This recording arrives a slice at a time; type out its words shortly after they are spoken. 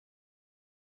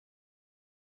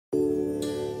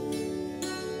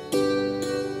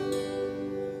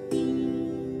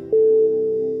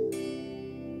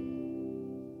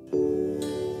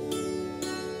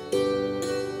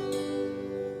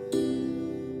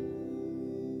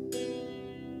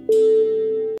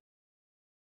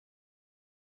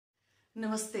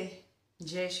Namaste,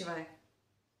 Jai Shivaya.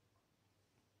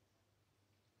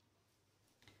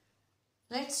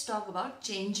 Let's talk about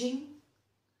changing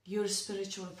your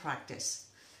spiritual practice.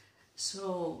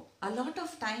 So, a lot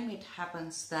of time it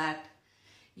happens that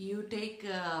you take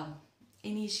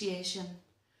initiation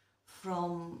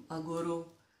from a guru,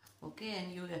 okay,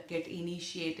 and you get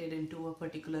initiated into a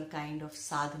particular kind of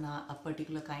sadhana, a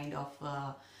particular kind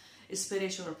of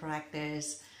spiritual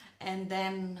practice, and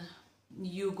then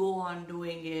you go on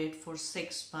doing it for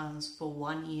 6 months, for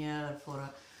 1 year, for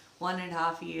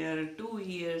 1.5 years, 2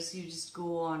 years. You just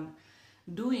go on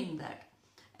doing that,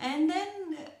 and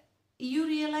then you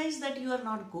realize that you are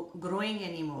not growing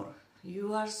anymore.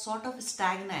 You are sort of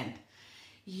stagnant.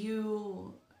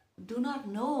 You do not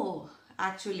know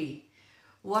actually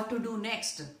what to do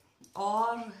next,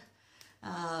 or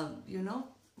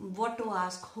what to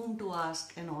ask, whom to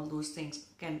ask, and all those things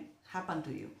can happen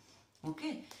to you.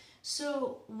 Okay,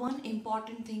 so one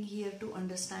important thing here to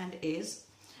understand is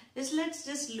let's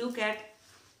just look at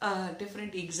a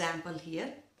different example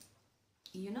here.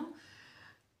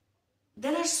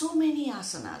 There are so many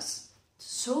asanas,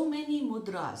 so many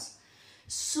mudras,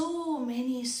 so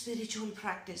many spiritual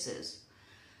practices,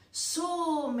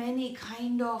 so many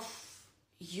kind of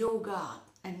yoga,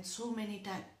 and so many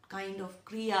kind of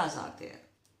kriyas are there,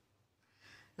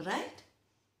 right?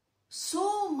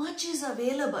 So much is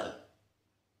available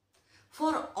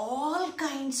for all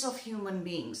kinds of human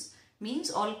beings.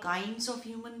 Means all kinds of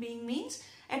human being means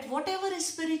at whatever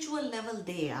spiritual level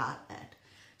they are at.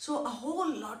 So a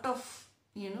whole lot of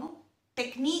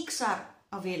techniques are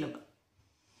available,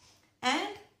 and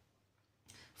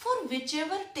for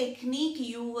whichever technique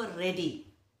you were ready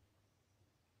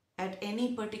at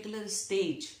any particular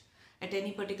stage, at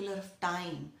any particular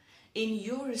time in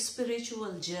your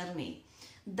spiritual journey,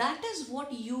 that is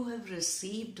what you have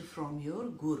received from your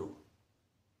guru.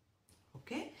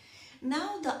 Okay,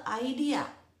 now the idea,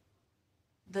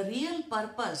 the real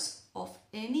purpose of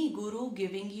any guru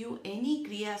giving you any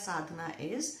kriya sadhana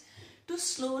is to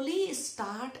slowly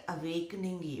start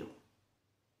awakening you,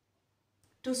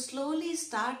 to slowly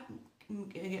start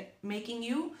making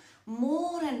you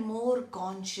more and more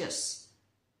conscious.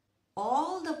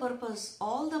 All the purpose,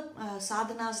 all the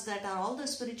sadhanas that are, all the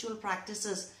spiritual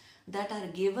practices that are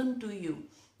given to you,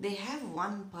 they have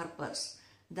one purpose,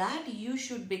 that you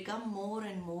should become more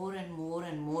and more and more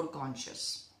and more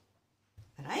conscious,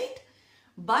 right?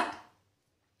 But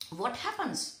what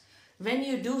happens when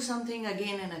you do something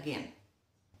again and again?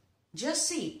 Just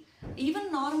see,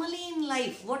 even normally in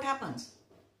life, what happens?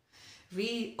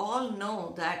 We all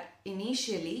know that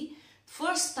initially,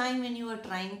 first time when you are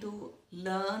trying to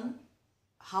learn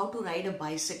how to ride a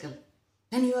bicycle,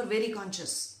 then you are very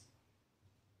conscious.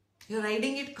 You're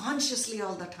riding it consciously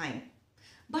all the time.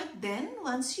 But then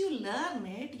once you learn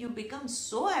it, you become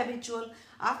so habitual.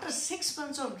 After 6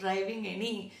 months of riding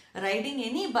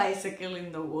any bicycle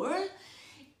in the world,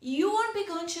 you won't be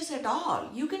conscious at all.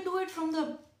 You can do it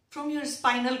from your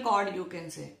spinal cord, you can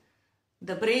say.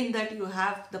 The brain that you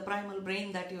have, the primal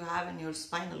brain that you have in your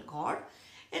spinal cord,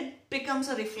 it becomes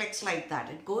a reflex like that.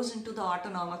 It goes into the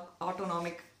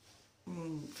autonomic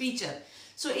feature.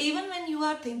 So even when you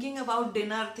are thinking about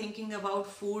dinner, thinking about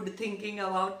food, thinking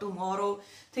about tomorrow,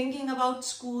 thinking about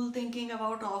school, thinking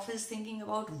about office, thinking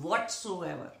about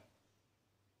whatsoever,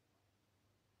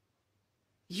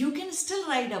 you can still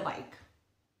ride a bike.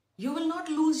 You will not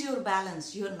lose your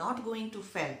balance. You are not going to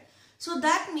fail. So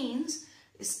that means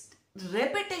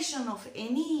repetition of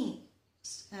any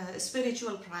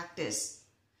spiritual practice,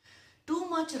 too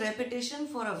much repetition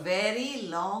for a very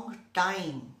long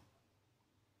time,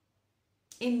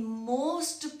 in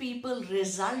most people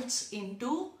results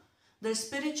into the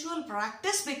spiritual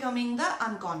practice becoming the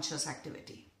unconscious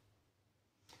activity.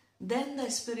 Then the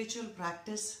spiritual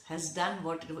practice has done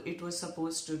what it was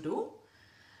supposed to do.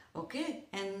 Okay,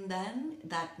 and then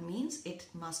that means it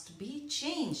must be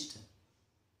changed.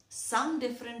 Some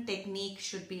different technique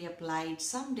should be applied,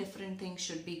 some different things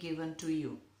should be given to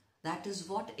you. That is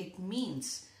what it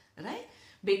means, right?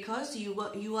 Because you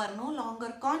are no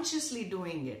longer consciously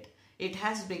doing it. It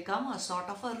has become a sort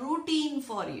of a routine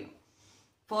for you.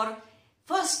 For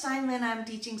first time when I am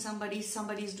teaching somebody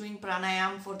is doing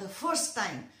pranayam for the first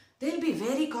time, they'll be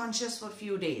very conscious for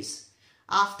few days.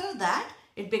 After that,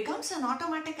 it becomes an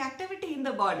automatic activity in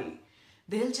the body.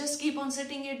 They'll just keep on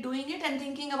sitting it, doing it and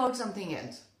thinking about something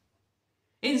else.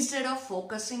 Instead of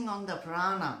focusing on the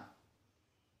prana,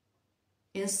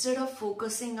 instead of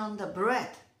focusing on the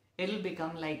breath, it'll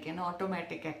become like an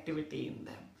automatic activity in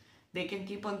them. They can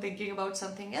keep on thinking about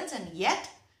something else, and yet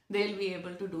they'll be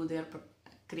able to do their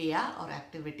kriya or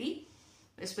activity,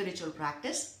 spiritual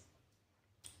practice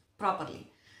properly.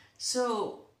 So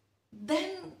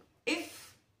then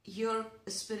if your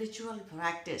spiritual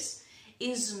practice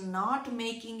is not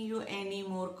making you any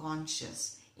more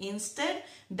conscious, instead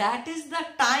that is the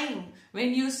time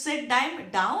when you sit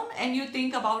down and you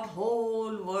think about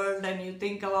whole world and you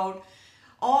think about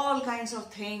all kinds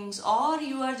of things, or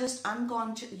you are just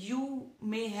unconscious,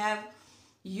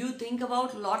 you think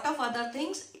about lot of other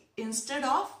things instead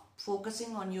of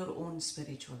focusing on your own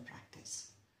spiritual practice.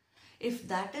 If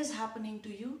that is happening to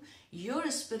you,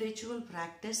 your spiritual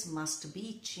practice must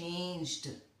be changed.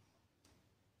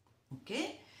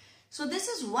 Okay? So this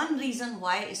is one reason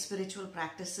why spiritual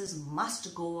practices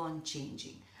must go on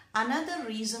changing. Another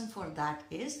reason for that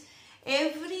is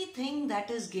everything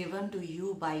that is given to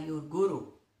you by your guru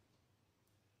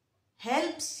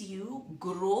helps you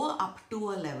grow up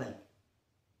to a level.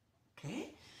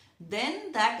 Okay?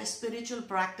 Then that spiritual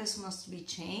practice must be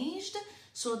changed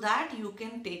so that you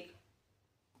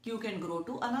can grow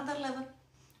to another level.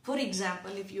 For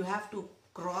example, if you have to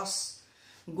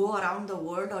go around the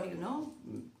world, or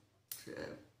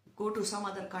go to some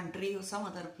other country or some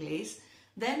other place,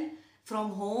 then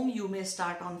from home you may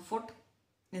start on foot.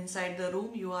 Inside the room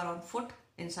you are on foot.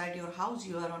 Inside your house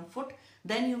you are on foot.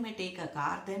 Then you may take a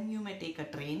car, then you may take a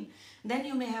train, then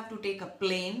you may have to take a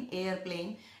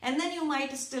airplane, and then you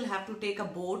might still have to take a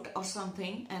boat or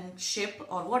something, and ship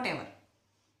or whatever.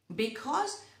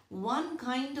 Because one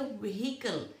kind of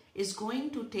vehicle is going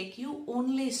to take you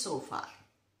only so far.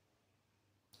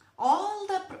 All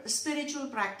the spiritual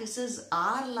practices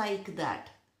are like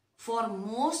that for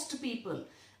most people,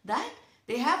 that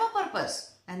they have a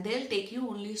purpose and they'll take you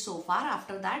only so far.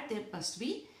 After that they must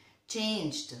be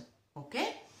changed.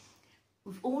 Okay?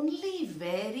 Only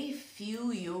very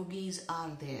few yogis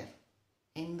are there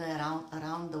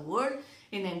around the world.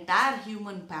 In entire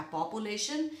human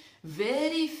population,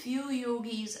 very few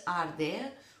yogis are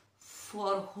there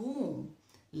for whom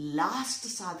last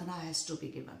sadhana has to be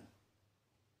given.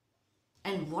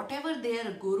 And whatever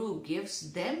their guru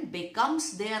gives them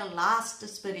becomes their last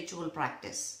spiritual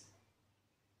practice.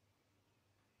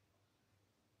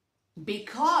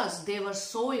 Because they were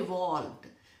so evolved,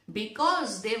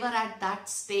 because they were at that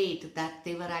stage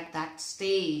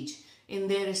in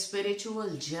their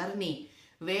spiritual journey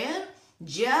where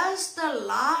just the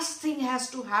last thing has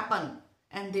to happen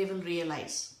and they will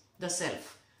realize the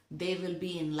self. They will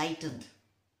be enlightened.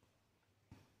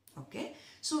 Okay?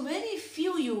 So very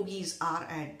few yogis are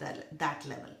at that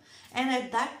level. And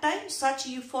at that time,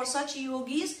 for such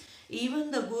yogis,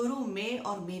 even the guru may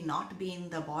or may not be in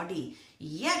the body.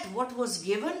 Yet what was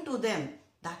given to them,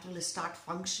 that will start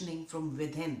functioning from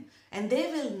within. And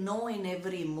they will know in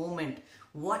every moment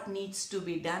what needs to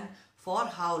be done, for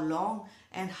how long,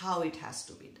 and how it has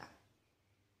to be done.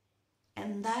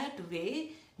 And that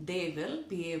way they will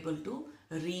be able to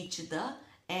reach the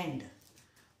end.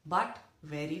 But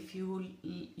very few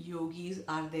yogis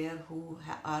are there who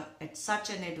are at such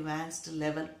an advanced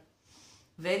level.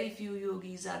 Very few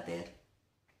yogis are there.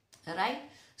 Right?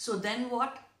 So then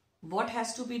what? What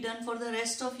has to be done for the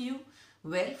rest of you?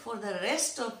 Well, for the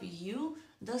rest of you,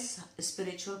 the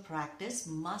spiritual practice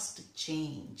must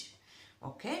change.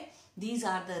 Okay? These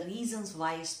are the reasons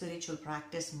why spiritual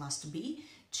practice must be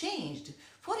changed.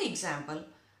 For example,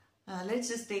 let's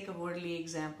just take a worldly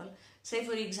example. Say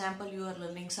for example, you are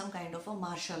learning some kind of a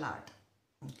martial art.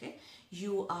 Okay?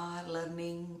 You are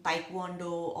learning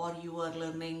taekwondo, or you are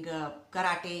learning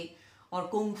karate or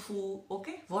kung fu.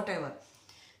 Okay? Whatever.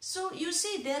 So you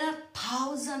see, there are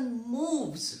 1,000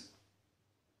 moves.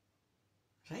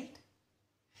 Right?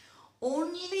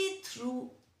 Only through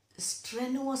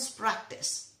strenuous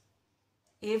practice,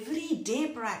 everyday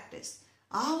practice,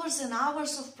 hours and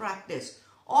hours of practice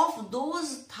of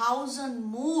those 1,000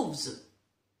 moves,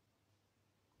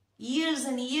 years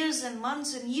and years and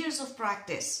months and years of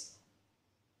practice,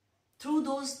 through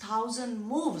those 1,000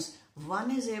 moves,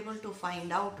 one is able to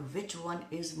find out which one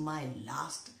is my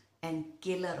last and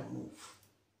killer move.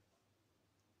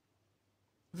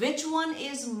 Which one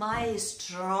is my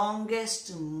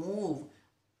strongest move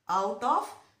out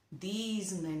of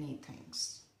these many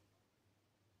things?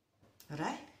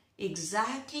 Right?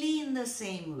 Exactly in the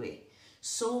same way.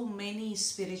 So many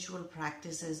spiritual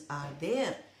practices are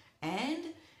there, and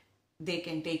they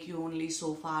can take you only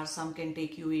so far. Some can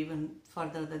take you even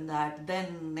further than that.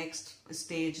 Then next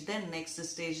stage, then next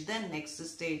stage, then next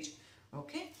stage.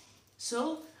 Okay?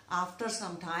 So after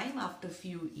some time, after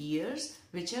few years,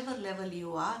 whichever level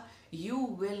you are, you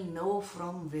will know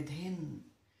from within.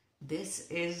 This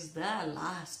is the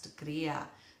last Kriya.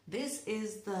 This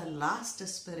is the last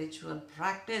spiritual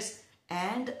practice,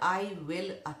 and I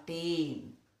will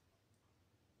attain.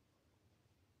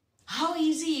 How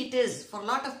easy it is for a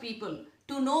lot of people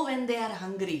to know when they are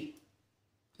hungry,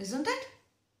 isn't it?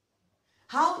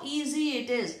 How easy it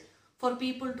is for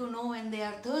people to know when they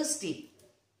are thirsty.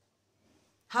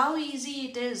 How easy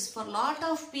it is for a lot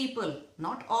of people,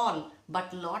 not all,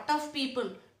 but lot of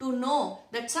people to know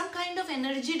that some kind of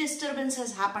energy disturbance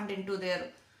has happened into their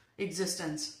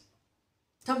existence.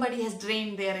 Somebody has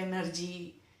drained their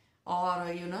energy,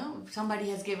 or somebody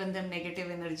has given them negative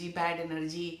energy, bad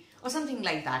energy, or something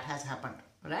like that has happened,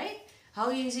 right?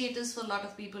 How easy it is for a lot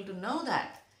of people to know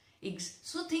that.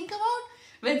 So think about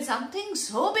when something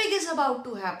so big is about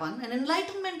to happen, an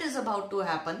enlightenment is about to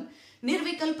happen,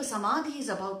 Nirvikalpa Samadhi is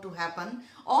about to happen,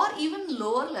 or even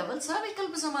lower level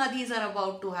Savikalpa Samadhis are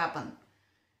about to happen.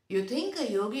 You think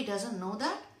a yogi doesn't know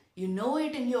that? You know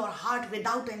it in your heart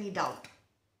without any doubt.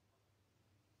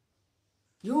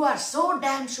 You are so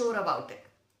damn sure about it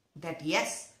that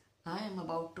yes, I am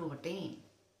about to attain.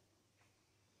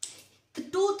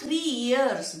 2-3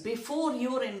 years before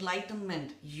your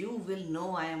enlightenment, you will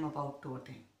know I am about to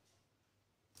attain.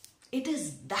 It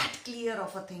is that clear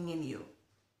of a thing in you.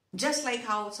 Just like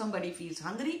how somebody feels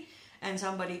hungry and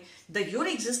your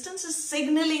existence is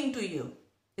signaling to you,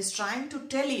 is trying to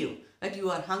tell you that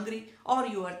you are hungry or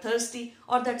you are thirsty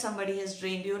or that somebody has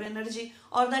drained your energy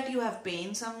or that you have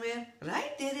pain somewhere,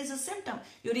 right? There is a symptom.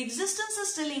 Your existence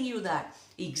is telling you that.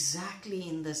 Exactly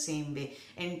in the same way,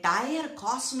 entire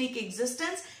cosmic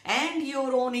existence and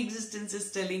your own existence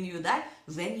is telling you that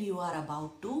when you are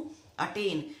about to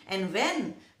attain, and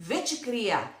which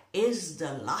kriya is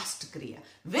the last kriya,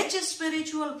 which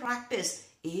spiritual practice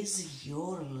is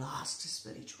your last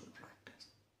spiritual practice.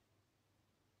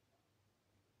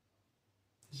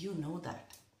 You know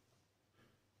that.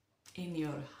 In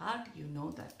your heart, you know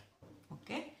that.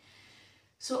 Okay?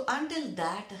 So until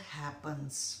that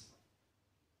happens,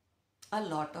 a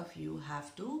lot of you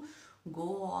have to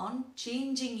go on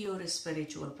changing your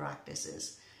spiritual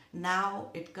practices.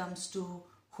 Now it comes to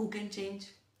who can change,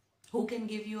 who can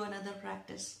give you another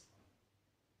practice,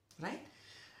 right?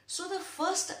 So the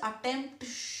first attempt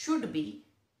should be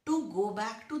to go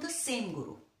back to the same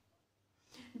guru.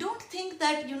 Don't think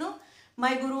that,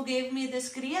 my guru gave me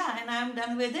this kriya and I am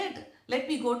done with it. Let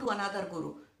me go to another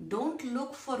guru. Don't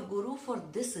look for guru for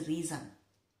this reason.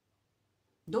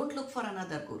 Don't look for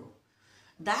another guru.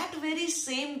 That very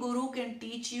same guru can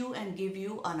teach you and give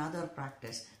you another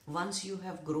practice once you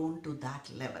have grown to that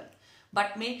level.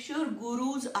 But make sure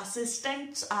guru's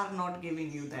assistants are not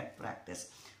giving you that practice.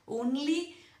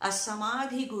 Only a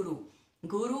samadhi guru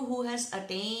who has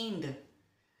attained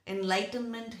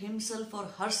enlightenment himself or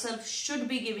herself should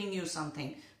be giving you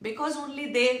something, because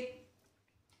only they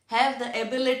have the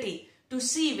ability to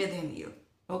see within you.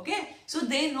 Okay? So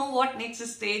they know what next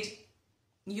stage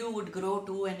you would grow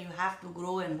to and you have to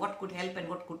grow and what could help and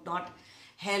what could not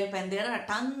help. And there are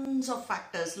tons of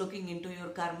factors looking into your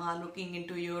karma, looking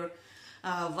into your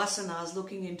vasanas,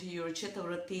 looking into your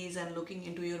chittavrittis and looking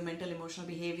into your mental, emotional,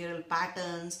 behavioral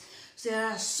patterns. So there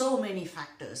are so many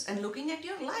factors, and looking at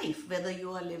your life, whether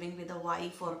you are living with a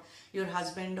wife or your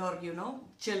husband or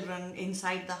children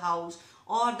inside the house,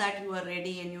 or that you are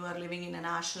ready and you are living in an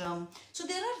ashram. So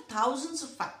there are thousands of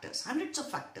factors, hundreds of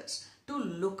factors to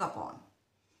look upon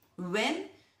when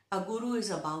a guru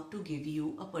is about to give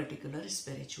you a particular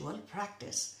spiritual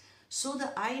practice. So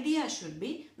the idea should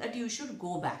be that you should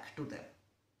go back to them.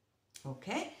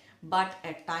 Okay? But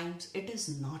at times it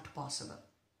is not possible.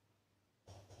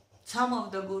 Some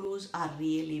of the gurus are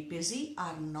really busy,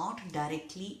 are not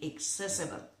directly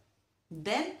accessible.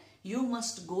 Then you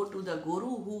must go to the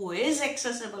guru who is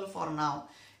accessible for now.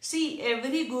 See,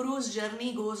 every guru's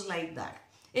journey goes like that.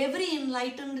 Every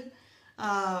enlightened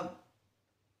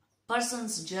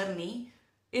person's journey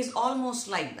is almost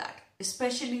like that.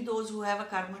 Especially those who have a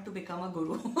karma to become a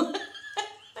guru.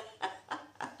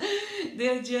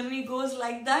 Their journey goes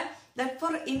like that, that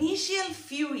for initial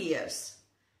few years,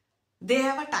 they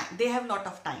have a lot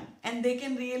of time and they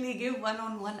can really give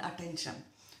one-on-one attention.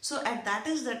 So at that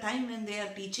is the time when they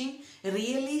are teaching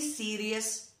really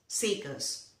serious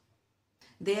seekers.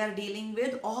 They are dealing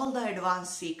with all the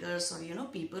advanced seekers or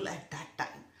people at that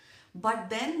time. But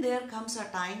then there comes a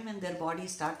time when their body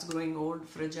starts growing old,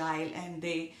 fragile, and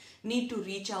they need to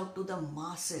reach out to the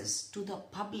masses, to the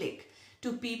public,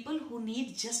 to people who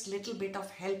need just little bit of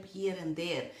help here and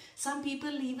there. Some people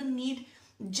even need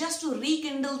just to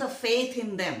rekindle the faith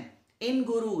in them, in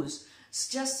gurus.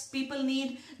 People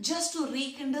need just to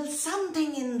rekindle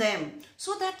something in them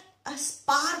so that a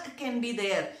spark can be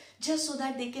there, just so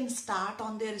that they can start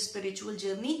on their spiritual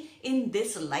journey in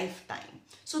this lifetime.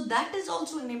 So that is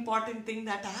also an important thing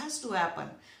that has to happen,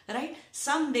 right?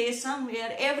 Someday,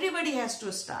 somewhere, everybody has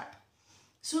to start.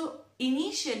 So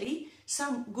initially,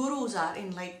 some gurus are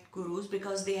enlightened gurus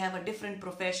because they have a different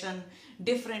profession,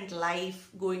 different life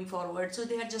going forward. So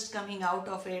they are just coming out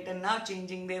of it and now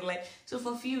changing their life. So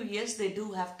for a few years, they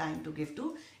do have time to give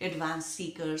to advanced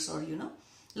seekers, or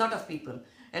lot of people,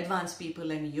 advanced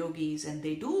people and yogis, and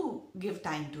they do give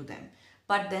time to them.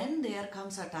 But then there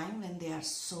comes a time when they are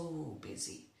so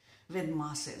busy with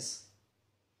masses.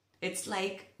 It's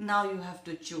like now you have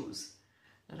to choose,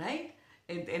 right?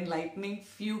 Enlightening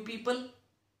few people,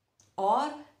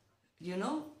 or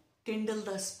kindle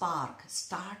the spark,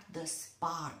 start the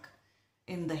spark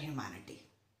in the humanity,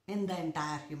 in the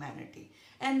entire humanity.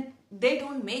 And they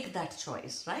don't make that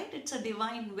choice, right? It's a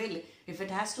divine will. If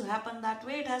it has to happen that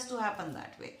way, it has to happen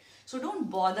that way. So don't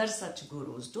bother such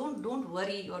gurus. Don't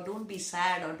worry, or don't be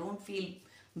sad, or don't feel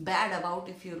bad about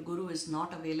if your guru is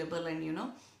not available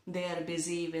and they are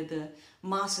busy with the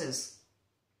masses.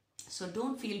 So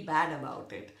don't feel bad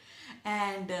about it.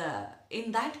 And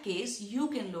in that case, you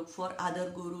can look for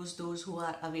other gurus, those who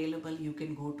are available. You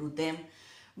can go to them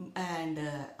and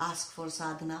ask for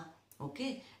sadhana,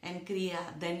 okay, and kriya.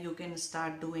 Then you can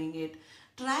start doing it.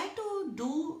 Try to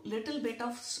do little bit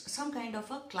of some kind of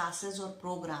a classes or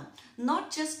program. Not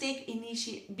just be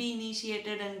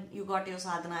initiated and you got your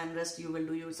sadhana and rest you will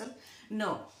do yourself.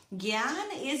 No, Gyan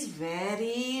is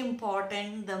very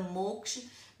important. The moksha,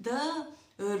 the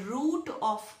root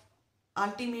of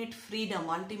ultimate freedom,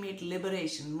 ultimate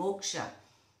liberation, moksha,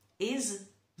 is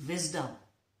wisdom.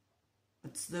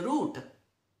 It's the root,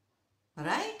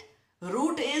 right?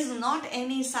 Root is not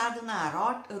any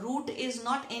sadhana. Root is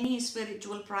not any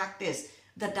spiritual practice.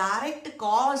 The direct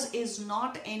cause is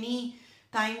not any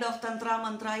kind of tantra,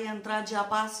 mantra, yantra,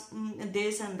 japas,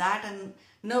 this and that. And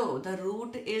no, the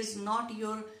root is not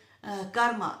your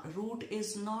karma. Root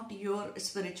is not your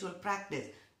spiritual practice.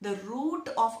 The root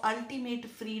of ultimate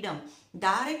freedom,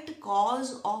 direct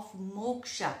cause of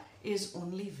moksha, is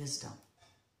only wisdom.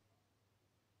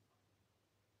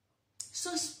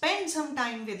 So spend some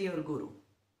time with your guru.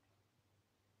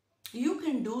 You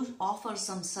can offer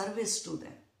some service to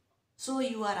them. So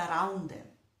you are around them,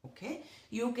 okay?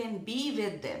 You can be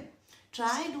with them.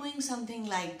 Try doing something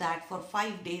like that for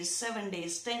 5 days, 7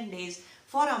 days, 10 days,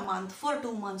 for a month, for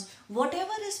 2 months,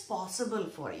 whatever is possible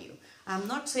for you. I'm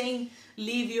not saying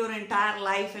leave your entire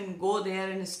life and go there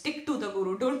and stick to the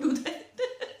guru. Don't do that.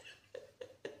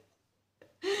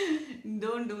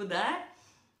 Don't do that.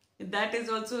 That is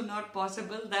also not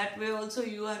possible. That way also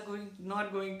you are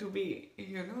not going to be,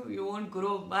 you won't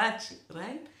grow much,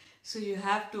 right? So you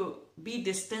have to be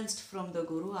distanced from the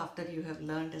guru after you have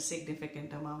learned a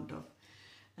significant amount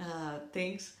of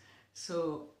things.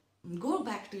 So go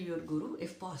back to your guru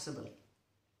if possible,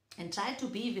 and try to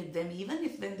be with them. Even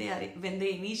if when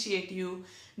they initiate you,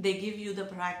 they give you the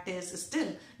practice,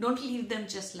 still don't leave them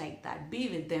just like that. Be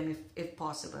with them if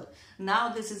possible. Now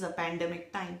this is a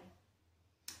pandemic time,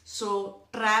 so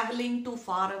traveling to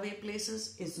faraway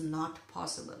places is not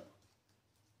possible.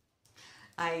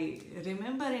 I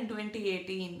remember in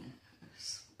 2018,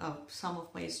 some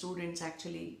of my students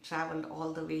actually traveled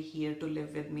all the way here to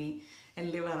live with me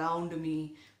and live around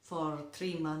me for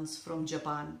 3 months from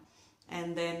Japan.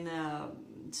 And then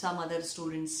some other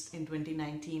students in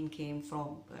 2019 came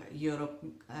from Europe,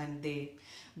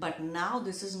 but now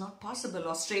this is not possible.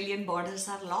 Australian borders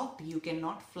are locked. You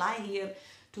cannot fly here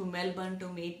to Melbourne to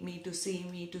meet me, to see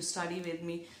me, to study with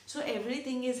me. So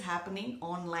everything is happening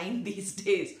online these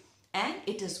days, and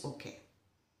it is okay.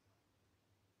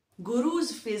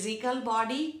 Guru's physical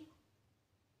body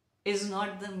is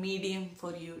not the medium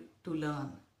for you to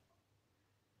learn.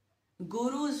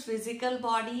 Guru's physical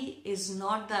body is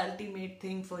not the ultimate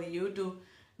thing for you to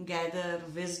gather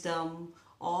wisdom,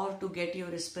 or to get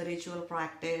your spiritual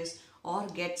practice, or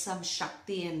get some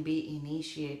Shakti and be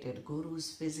initiated.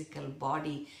 Guru's physical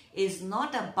body is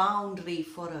not a boundary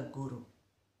for a guru.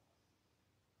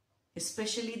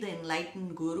 Especially the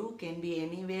enlightened guru can be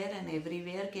anywhere and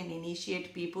everywhere, can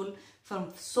initiate people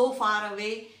from so far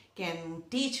away, can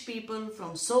teach people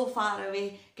from so far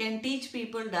away, can teach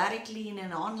people directly in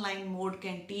an online mode,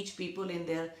 can teach people in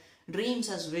their dreams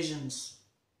as visions.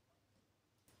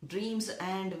 Dreams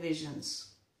and visions.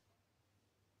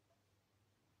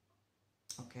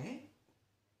 Okay?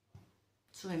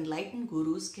 So enlightened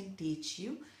gurus can teach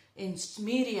you in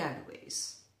myriad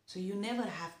ways. So you never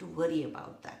have to worry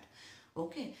about that.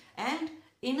 Okay? And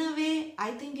in a way,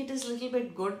 I think it is a little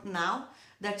bit good now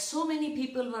that so many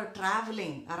people were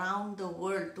traveling around the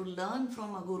world to learn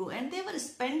from a guru, and they were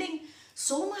spending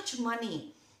so much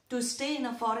money to stay in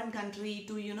a foreign country,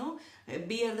 to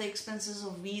bear the expenses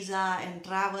of visa and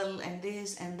travel and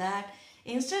this and that.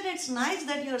 Instead, it's nice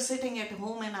that you're sitting at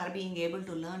home and are being able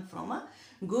to learn from a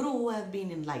guru who have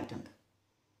been enlightened.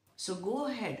 So go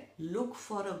ahead, look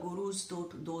for a gurus,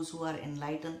 those who are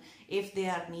enlightened. If they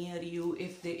are near you,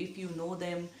 if you know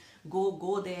them,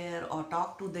 go there or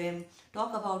talk to them,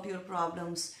 talk about your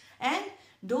problems, and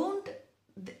don't.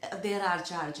 There are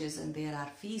charges and there are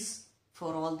fees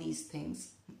for all these things.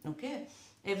 Okay,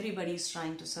 everybody is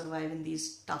trying to survive in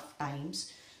these tough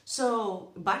times.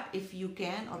 So, but if you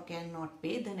can or cannot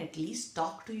pay, then at least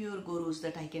talk to your gurus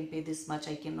that I can pay this much,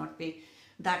 I cannot pay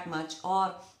that much,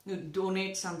 or you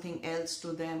donate something else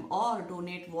to them, or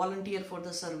donate, volunteer for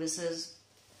the services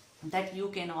that you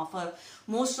can offer.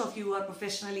 Most of you are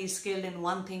professionally skilled in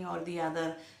one thing or the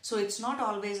other, so it's not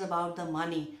always about the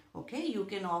money. Okay, you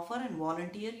can offer and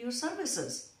volunteer your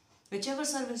services, whichever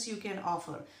service you can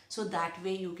offer, so that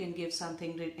way you can give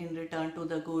something in return to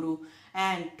the guru,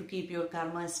 and to keep your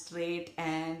karma straight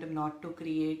and not to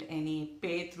create any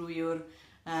pay through your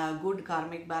good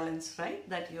karmic balance, right,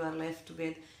 that you are left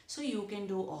with. So you can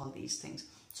do all these things.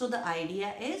 So the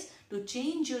idea is to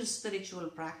change your spiritual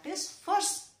practice.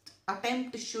 First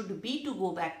attempt should be to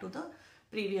go back to the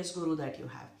previous guru that you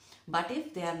have. But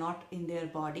if they are not in their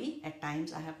body, at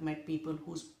times I have met people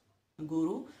whose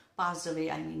guru passed away,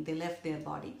 I mean they left their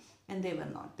body and they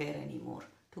were not there anymore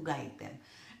to guide them.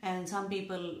 And some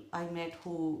people I met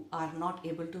who are not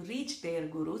able to reach their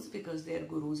gurus because their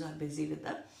gurus are busy with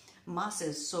the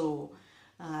masses. So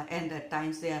and at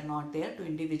times they are not there to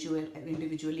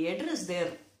individually address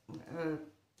their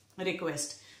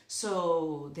request.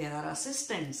 So there are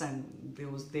assistants, and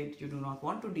those that you do not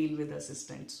want to deal with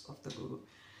assistants of the guru.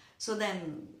 So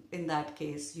then in that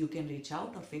case you can reach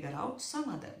out or figure out some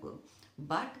other guru.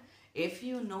 But if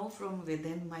you know from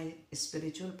within, my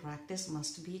spiritual practice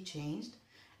must be changed,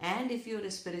 and if your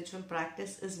spiritual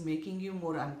practice is making you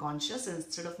more unconscious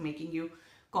instead of making you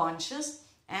conscious,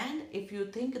 and if you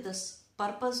think this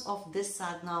purpose of this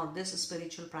sadhana or this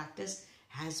spiritual practice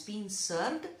has been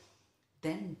served,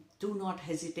 then do not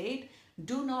hesitate,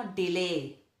 do not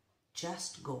delay,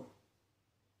 just go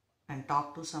and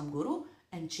talk to some guru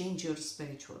and change your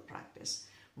spiritual practice.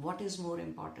 What is more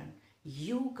important?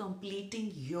 You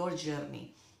completing your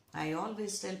journey. I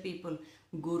always tell people,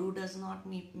 guru does not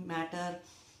matter,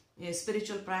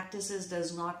 spiritual practices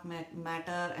does not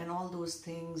matter, and all those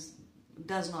things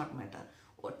does not matter.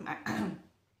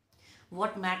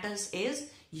 What matters is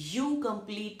you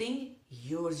completing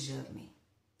your journey.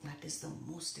 That is the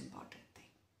most important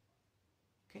thing.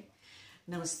 Okay.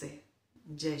 Namaste.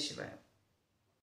 Jai Shivaya.